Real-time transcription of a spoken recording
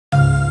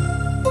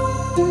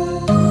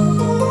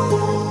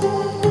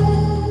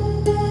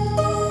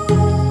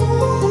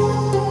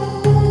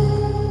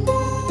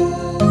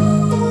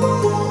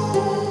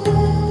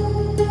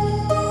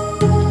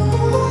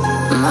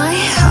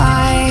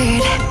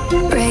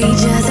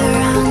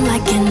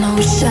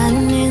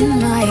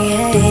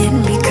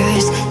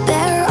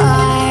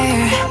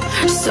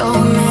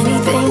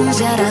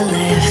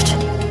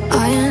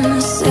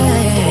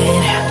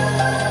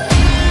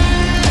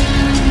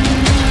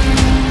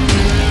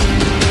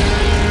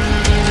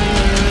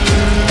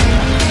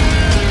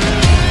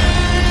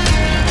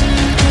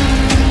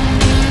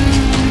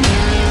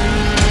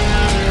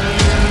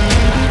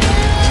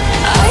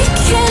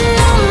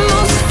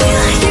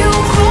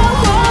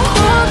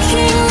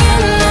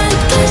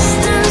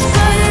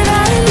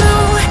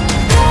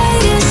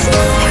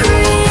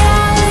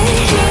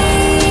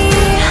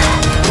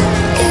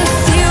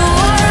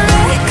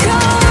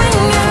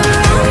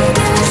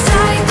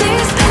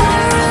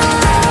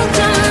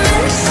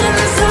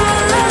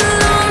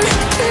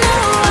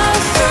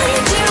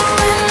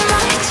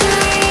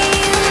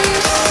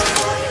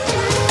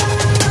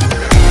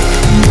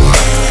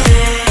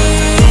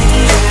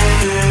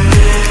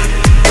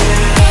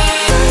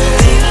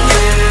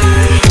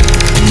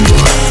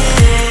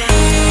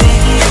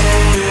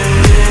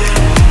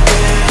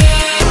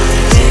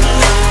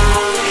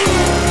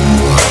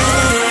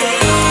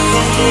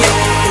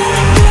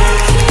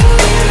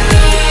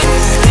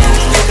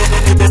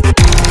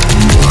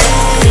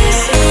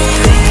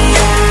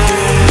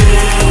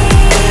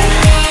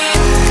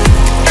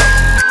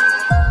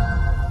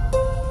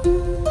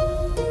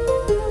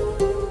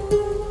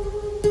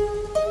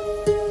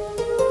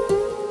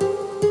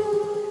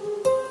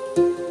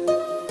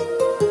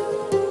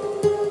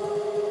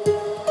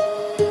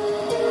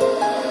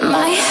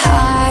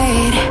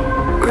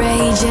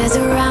jazz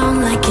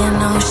around like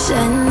an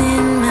ocean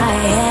in my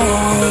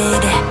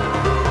head.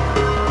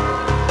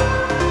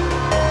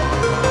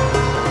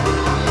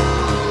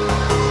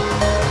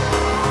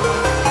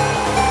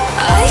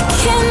 I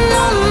can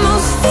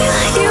almost feel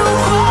you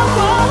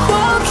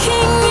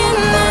walking in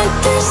the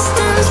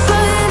distance,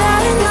 but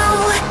I know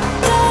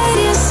that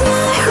it's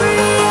not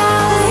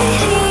reality.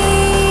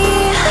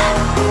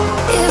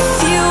 If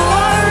you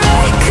are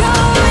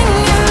echoing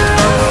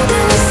around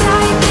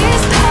inside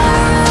these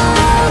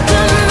parallel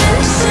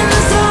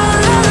dimensions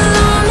all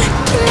alone,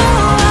 know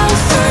I'll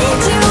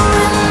find you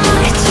in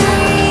my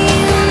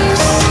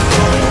dreams.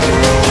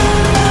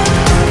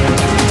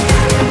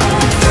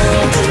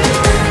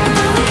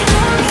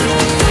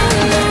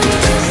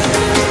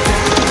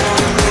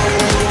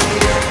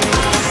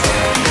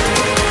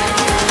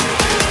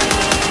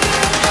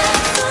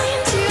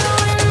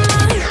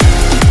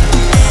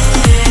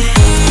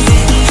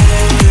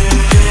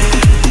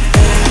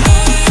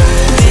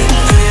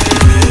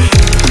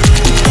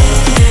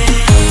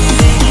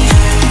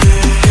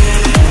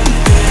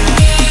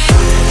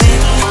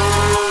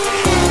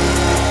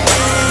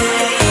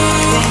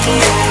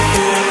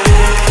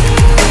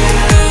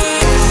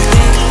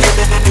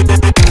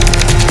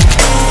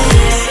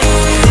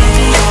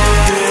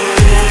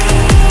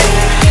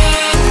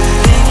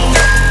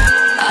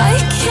 I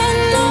can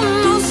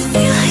almost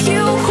feel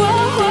you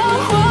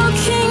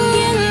walking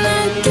in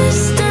the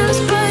distance,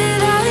 but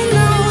I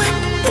know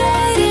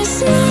that it's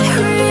not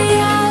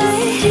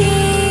reality.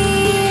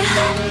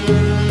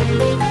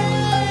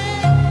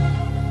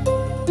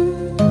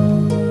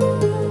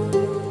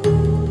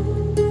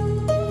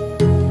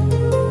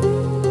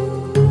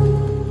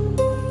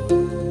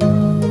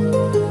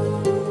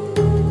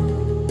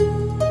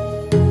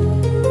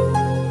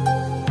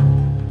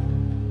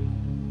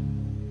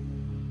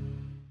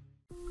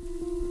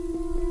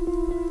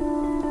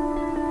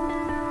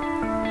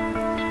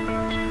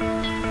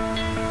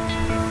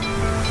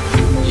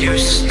 You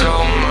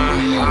stole my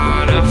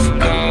heart of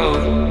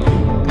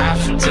gold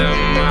after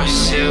my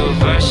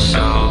silver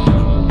soul.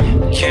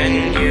 Can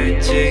you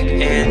dig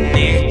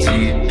any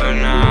deeper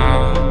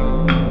now?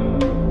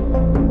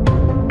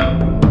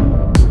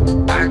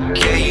 I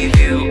gave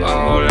you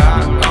all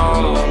I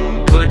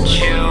own, put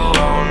you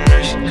on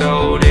this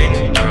golden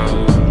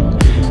throne,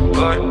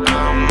 but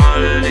I'm a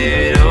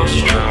little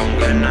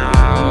stronger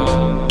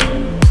now.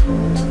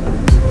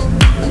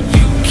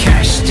 You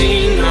cashed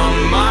in on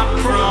my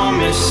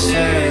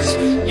promises.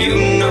 You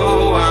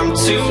know I'm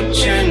too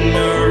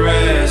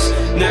generous.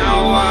 Now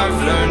I've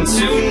learned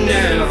to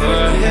never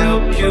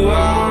help you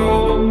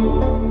out,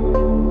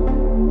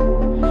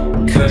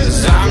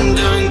 'cause I'm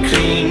done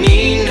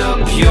cleaning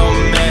up your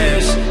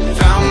mess.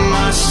 Found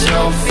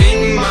myself in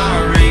my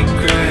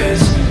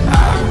regrets.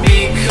 I've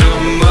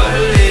become a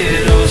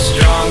little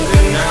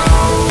stronger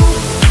now.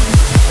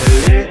 A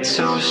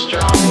little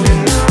stronger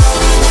now.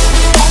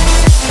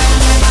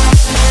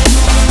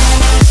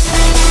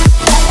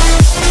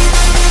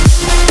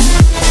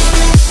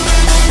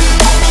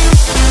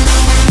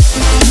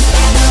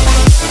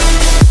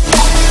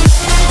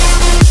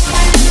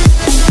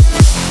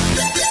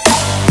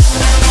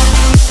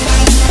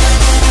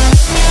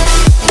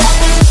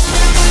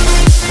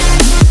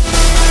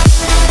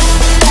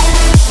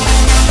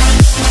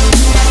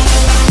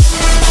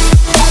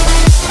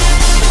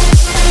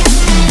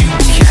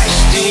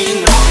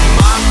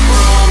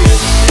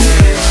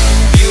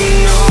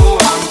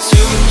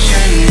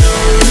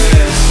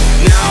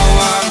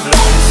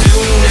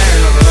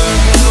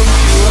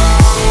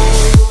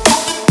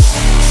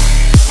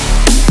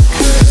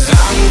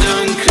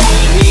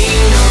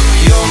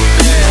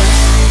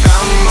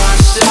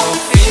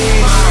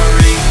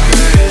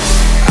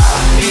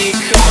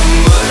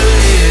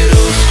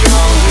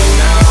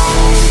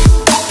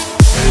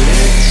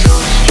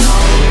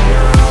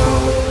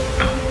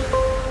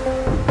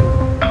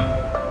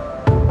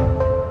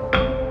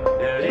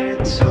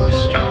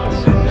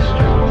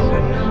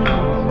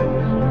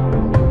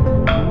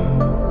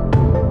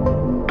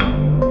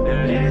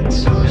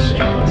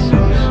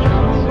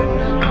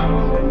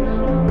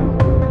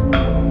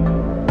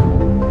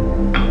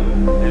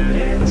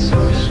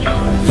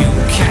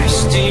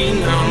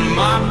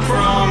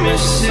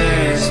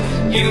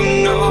 You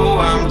know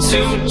I'm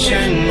too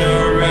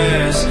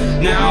generous.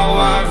 Now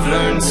I've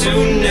learned to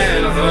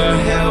never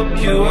help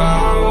you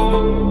out,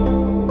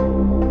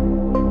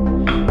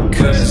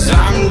 'cause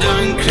I'm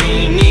done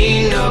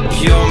cleaning up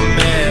your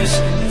mess.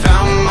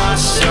 Found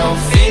myself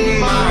in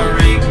my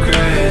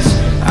regrets.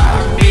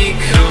 I've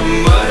become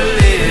a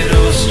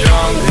little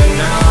stronger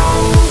now.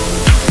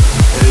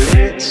 A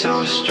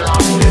little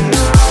stronger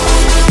now.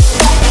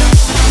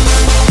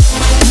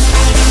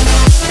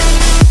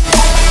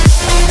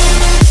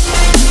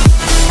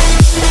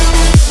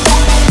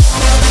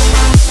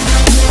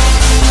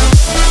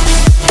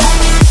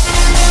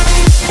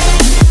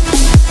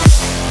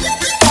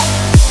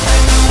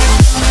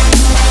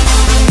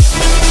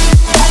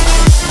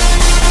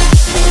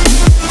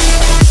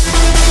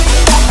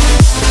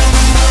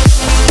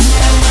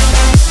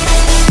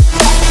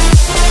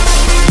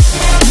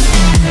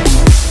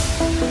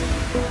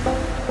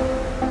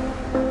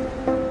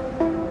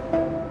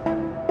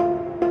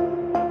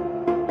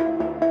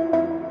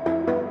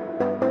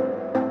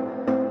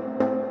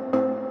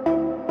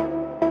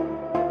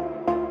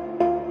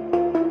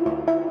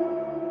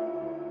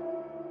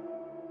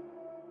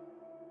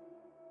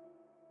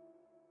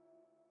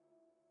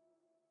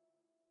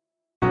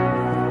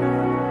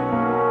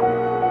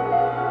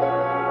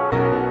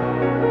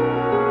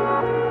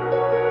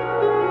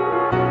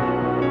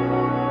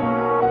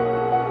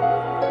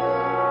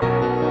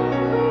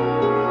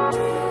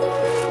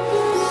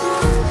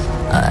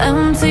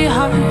 empty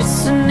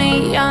hearts and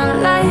neon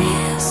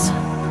lights.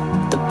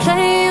 They're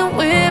playing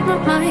with my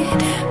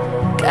mind.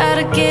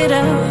 Gotta get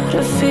out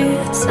of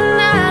here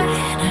tonight.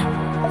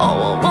 Oh,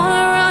 I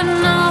wanna run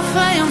off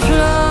and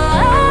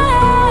fly.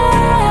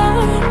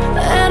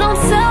 And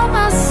I'll tell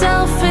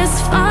myself it's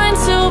fine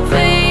to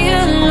be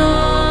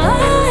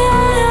alone,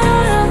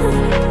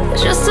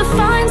 just to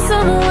find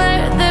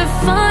somewhere that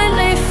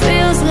finally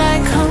feels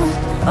like home.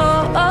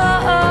 Oh,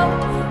 oh, oh.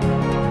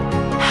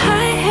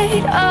 I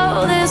hate all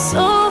this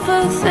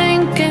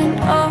overthinking.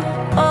 Oh,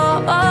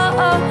 oh,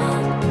 oh, oh.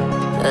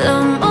 The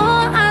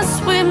more I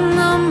swim,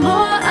 the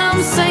more I'm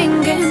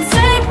sinking.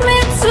 Take me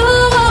to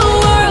a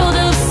world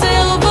of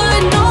silver.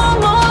 No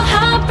more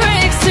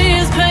heartbreaks,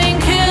 tears,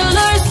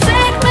 painkillers.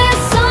 Take me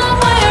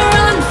somewhere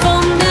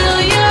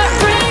unfamiliar.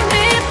 Bring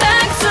me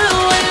back to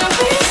where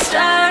we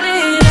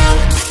started out.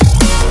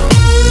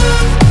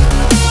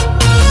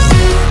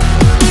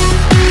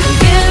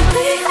 Get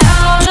me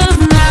out of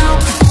now,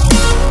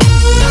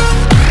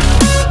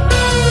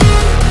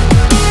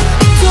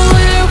 to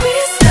where we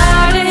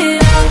started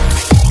out.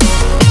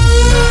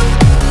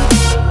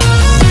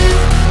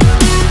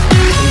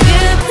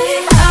 Get me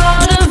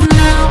out of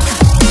now,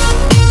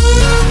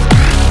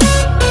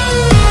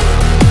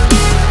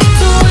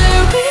 to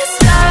where we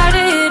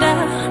started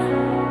out.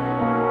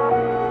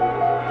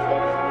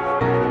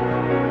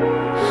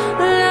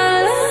 La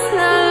la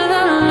la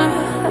la la,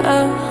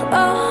 oh,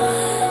 oh.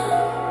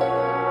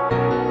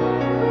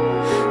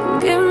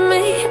 Get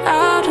me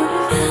out of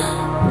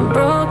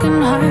broken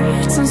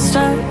hearts and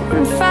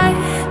starting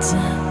fights,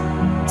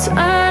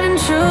 turning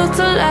truth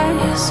to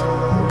lies.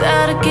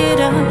 Gotta get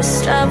up,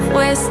 stop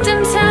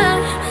wasting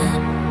time.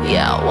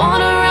 Yeah, I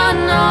wanna run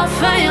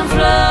off and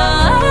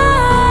fly.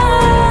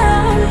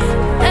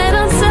 And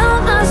I'll tell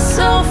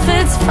myself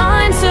it's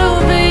fine to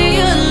be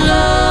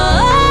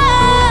alone,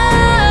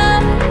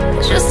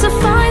 just to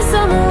find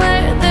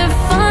somewhere that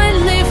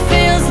finally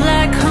feels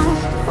like home.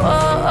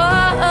 Oh,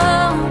 oh,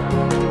 oh.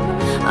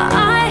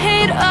 I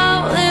hate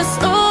all this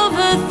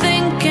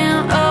overthinking.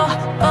 Oh,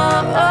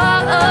 oh,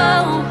 oh,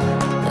 oh.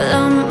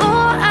 The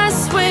more I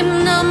swim,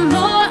 the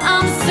more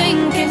I'm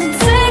sinking.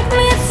 Take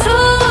me to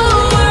a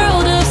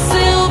world of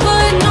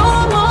silver. No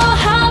more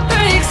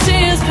heartbreaks,